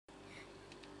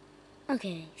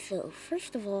Okay, so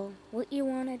first of all, what you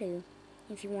want to do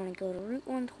is you want to go to Route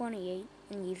 128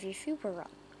 and use your super rod.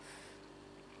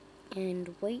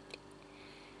 And wait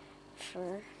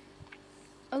for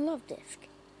a love disc.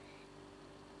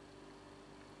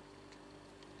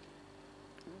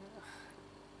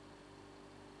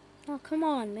 Oh, come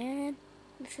on, man.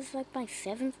 This is like my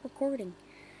 7th recording.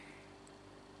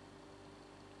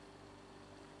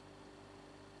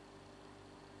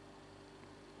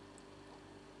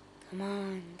 Come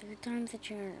on, 3rd time's a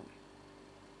charm.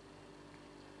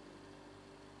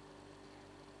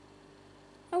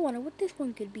 I wonder what this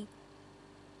one could be.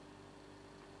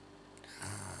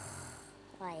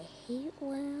 I hate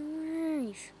little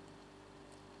eyes.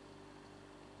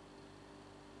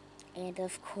 And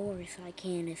of course I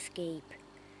can't escape.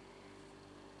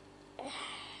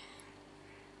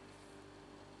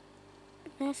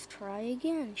 Let's try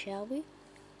again, shall we?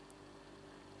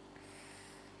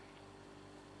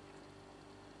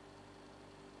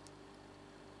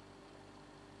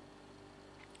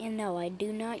 And no, I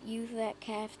do not use that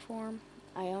cast form.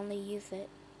 I only use it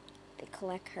to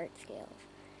collect heart scales.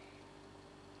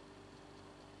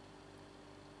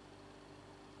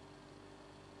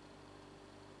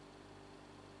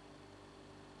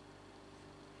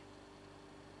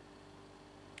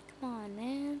 Come on,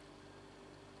 man.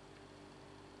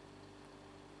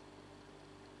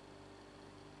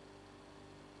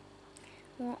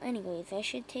 Well, anyways, I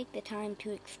should take the time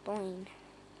to explain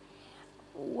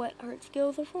what heart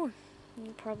scales are for.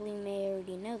 You probably may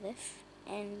already know this.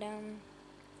 And,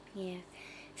 yeah.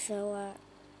 So,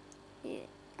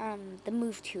 the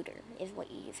move tutor is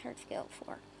what you use heart scale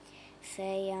for.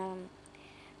 Say,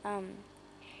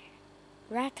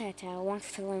 Ratata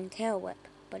wants to learn Tail Whip,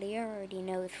 but he already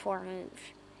knows 4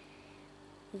 moves.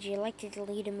 Would you like to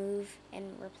delete a move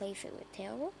and replace it with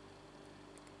Tail Whip?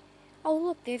 Oh,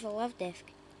 look, there's a love disc.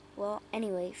 Well,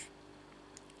 anyways,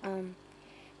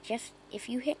 just if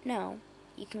you hit no,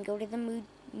 you can go to the move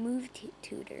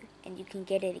tutor and you can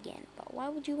get it again. But why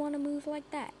would you want to move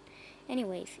like that?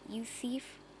 Anyways, use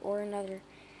Thief or another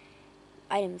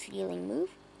item stealing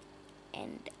move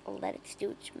and let it do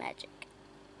its magic.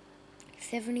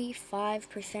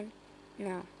 75%,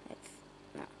 no,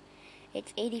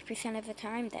 it's 80% of the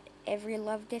time that every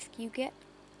love disc you get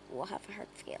will have a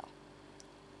heart scale.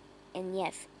 And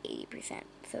yes, 80%.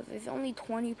 So there's only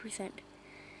 20%.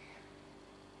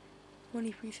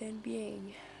 20%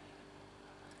 being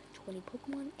 20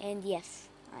 Pokemon. And yes,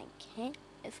 I can't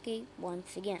escape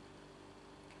once again.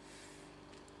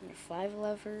 If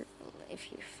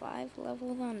you're 5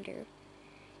 levels under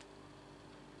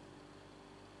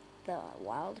the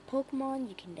wild Pokemon,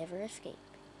 you can never escape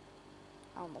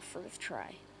on the first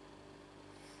try.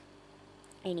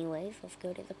 Anyways, let's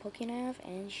go to the Pokénav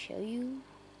and show you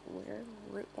where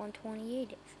Route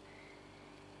 128 is.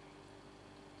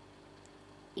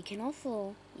 You can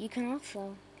also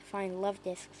find love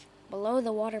discs below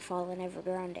the waterfall in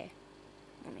Evergrande.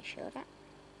 Let me show that.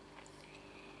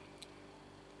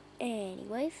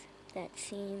 Anyways, that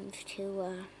seems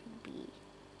to be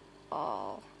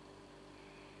all.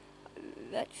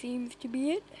 That seems to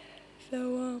be it.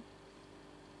 So,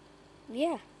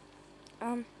 yeah.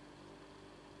 I'll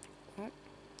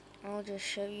just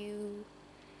show you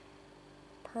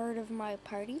part of my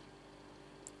party,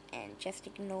 and just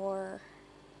ignore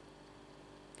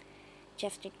the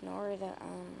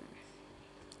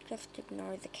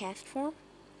cast form,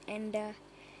 and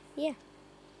yeah.